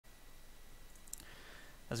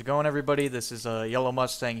How's it going, everybody? This is Yellow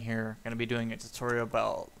Mustang here. Going to be doing a tutorial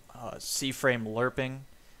about C-frame lerping,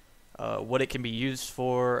 what it can be used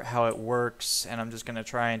for, how it works, and I'm just going to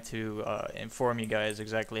try to inform you guys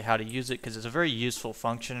exactly how to use it because it's a very useful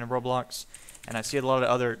function in Roblox. And I see a lot of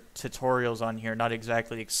other tutorials on here not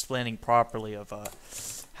exactly explaining properly of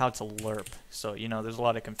how to lerp. So, there's a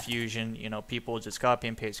lot of confusion. People just copy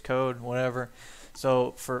and paste code, whatever.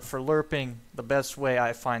 So for lerping, the best way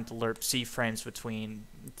I find to lerp C-frames between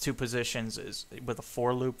two positions is with a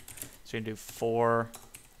for loop. So you can do for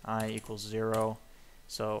I equals 0.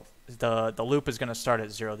 So the loop is going to start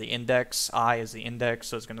at 0. The index, I is the index,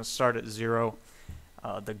 so it's going to start at 0.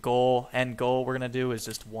 The end goal we're going to do is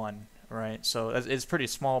just 1, right? So it's pretty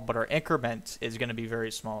small, but our increment is going to be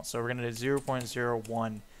very small. So we're going to do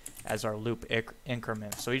 0.01 as our loop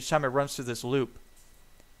increment. So each time it runs through this loop,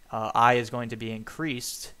 I is going to be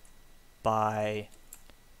increased by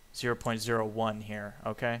 0.01 here,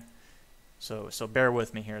 okay? So bear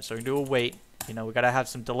with me here. So we can do a wait. We got to have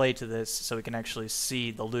some delay to this so we can actually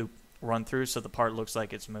see the loop run through so the part looks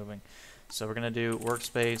like it's moving. So we're going to do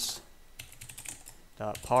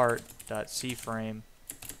workspace.Part.CFrame,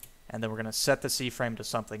 and then we're going to set the C-frame to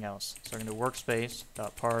something else. So we're going to do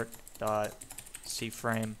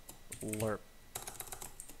workspace.Part.CFrame lerp.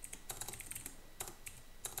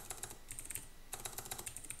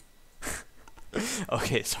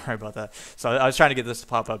 Okay, sorry about that. So I was trying to get this to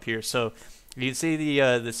pop up here. So you can see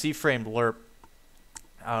the C-frame lerp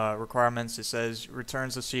requirements. It says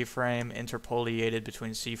returns the C-frame interpolated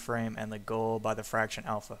between C-frame and the goal by the fraction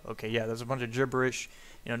alpha. Okay, yeah, there's a bunch of gibberish.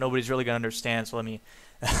 Nobody's really gonna understand. So let me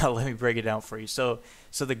let me break it down for you. So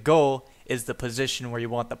the goal is the position where you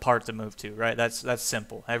want the part to move to, right? That's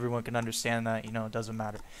simple. Everyone can understand that. It doesn't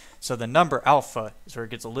matter. So the number alpha is where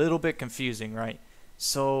it gets a little bit confusing, right?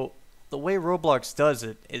 So the way Roblox does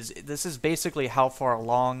it is this is basically how far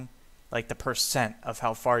along, like the percent of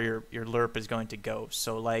how far your lerp is going to go.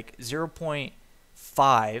 So like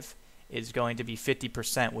 0.5 is going to be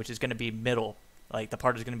 50%, which is going to be middle. Like the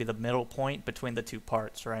part is going to be the middle point between the two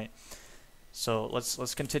parts, right? So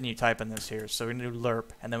let's continue typing this here. So we're going to do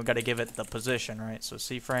lerp, and then we got to give it the position, right? So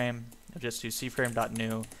C-frame, we'll just do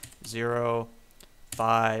C-frame.new 0,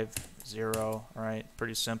 5, 0, right?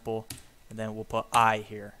 Pretty simple. And then we'll put I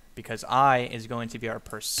here, because I is going to be our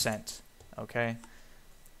percent, okay?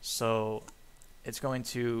 So it's going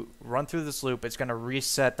to run through this loop. It's going to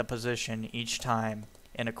reset the position each time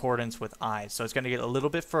in accordance with I. So it's going to get a little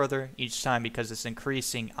bit further each time because it's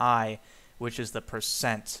increasing I, which is the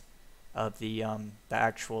percent of the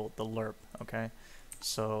lerp, okay?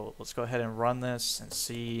 So let's go ahead and run this and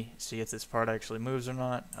see if this part actually moves or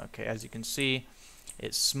not. Okay, as you can see,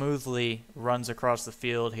 it smoothly runs across the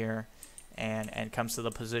field here and comes to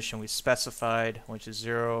the position we specified, which is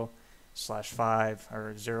 0/5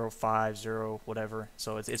 or 0, 5, 0, whatever.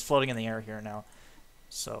 So it's floating in the air here now.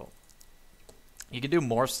 So you can do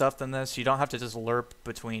more stuff than this. You don't have to just lerp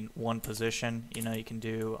between one position. You can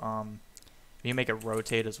do you can make it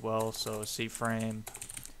rotate as well. So C-frame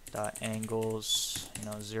dot angles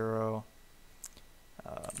 0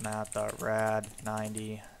 math.rad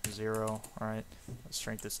 90 0. All right, let's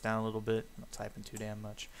shrink this down a little bit. I'm not typing too damn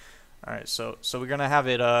much. Alright, so we're going to have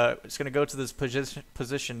it, it's going to go to this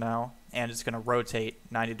position now, and it's going to rotate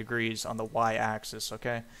 90 degrees on the y-axis,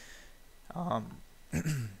 okay?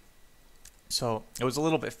 So it was a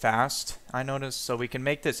little bit fast, I noticed, so we can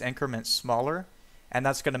make this increment smaller, and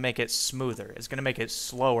that's going to make it smoother. It's going to make it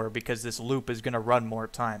slower because this loop is going to run more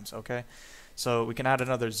times, okay? So we can add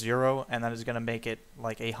another 0, and that is going to make it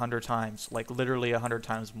like 100 times, like literally 100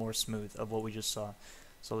 times more smooth of what we just saw.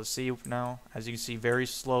 So let's see now. As you can see, very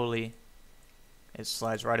slowly, it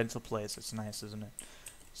slides right into place. It's nice, isn't it?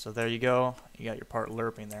 So there you go. You got your part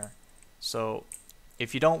lerping there. So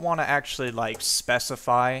if you don't want to actually like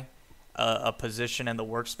specify a position in the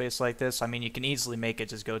workspace like this, I mean, you can easily make it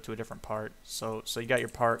just go to a different part. So you got your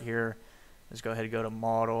part here. Let's go ahead and go to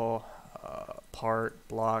model, part,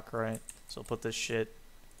 block, right? So put this shit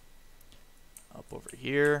up over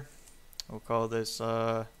here. We'll call this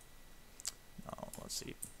let's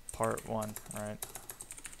see, part 1, alright.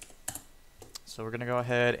 So we're going to go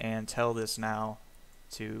ahead and tell this now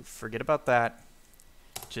to forget about that.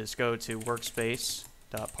 Just go to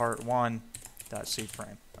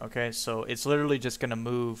workspace.Part.1.CFrame. Okay, so it's literally just going to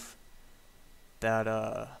move that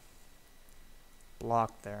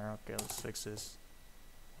block there. Okay, let's fix this.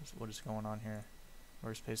 What is going on here?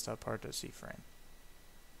 Workspace.Part.CFrame.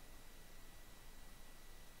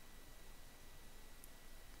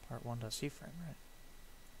 Part1.CFrame, right?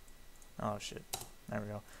 Oh shit. There we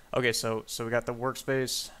go. Okay, so we got the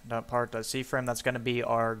workspace.Part.CFrame. That's going to be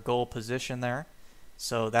our goal position there.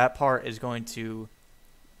 So that part is going to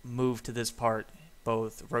move to this part,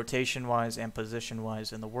 both rotation wise and position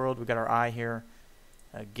wise in the world. We got our eye here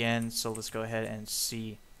again, so let's go ahead and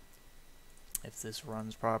see if this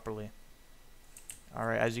runs properly.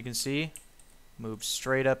 Alright, as you can see, move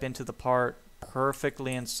straight up into the part,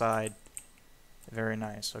 perfectly inside. Very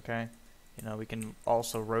nice, okay? You know, we can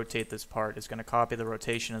also rotate this part. It's going to copy the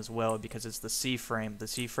rotation as well because it's the C-frame. The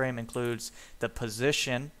C-frame includes the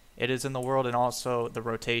position it is in the world and also the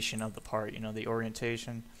rotation of the part, you know, the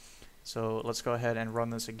orientation. So let's go ahead and run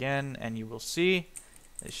this again, and you will see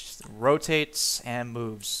it just rotates and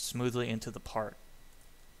moves smoothly into the part.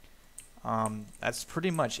 That's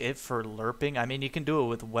pretty much it for lerping. I mean, you can do it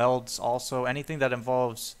with welds also. Anything that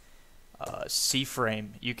involves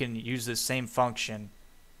C-frame, you can use the same function,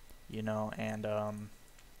 you know, and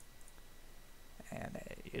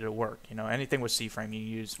it'll work. You know, anything with C-frame, you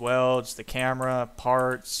use welds, the camera,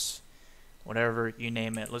 parts, whatever you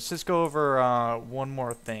name it. Let's just go over one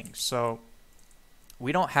more thing. So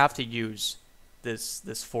we don't have to use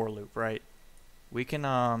this for loop, right? We can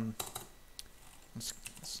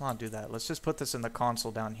let's not do that. Let's just put this in the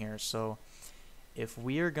console down here. So if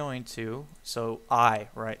we are going to, so I,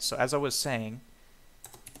 right? So as I was saying,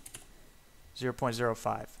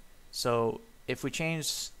 0.05. So if we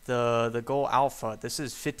change the goal alpha, this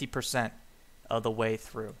is 50% of the way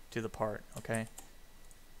through to the part, okay?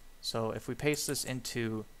 So if we paste this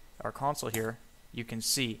into our console here, you can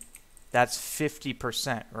see that's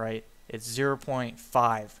 50%, right? It's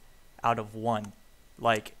 0.5 out of 1.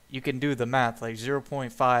 Like, you can do the math, like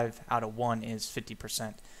 0.5 out of 1 is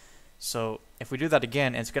 50%. So if we do that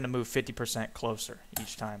again, it's going to move 50% closer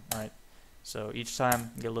each time, right? So each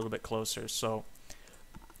time get a little bit closer. So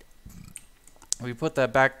we put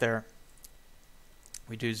that back there.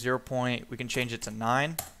 We do 0. We can change it to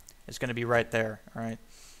 9. It's going to be right there, all right?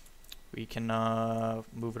 We can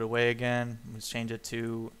move it away again. Let's change it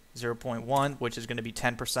to 0.1, which is going to be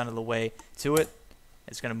 10% of the way to it.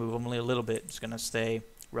 It's going to move only a little bit. It's going to stay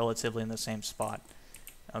relatively in the same spot.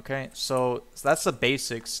 Okay, so that's the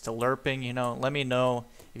basics to lerping. You know, let me know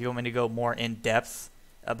if you want me to go more in depth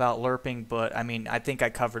about lerping, but I mean, I think I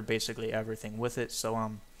covered basically everything with it.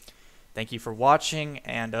 So thank you for watching,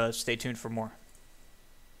 and stay tuned for more.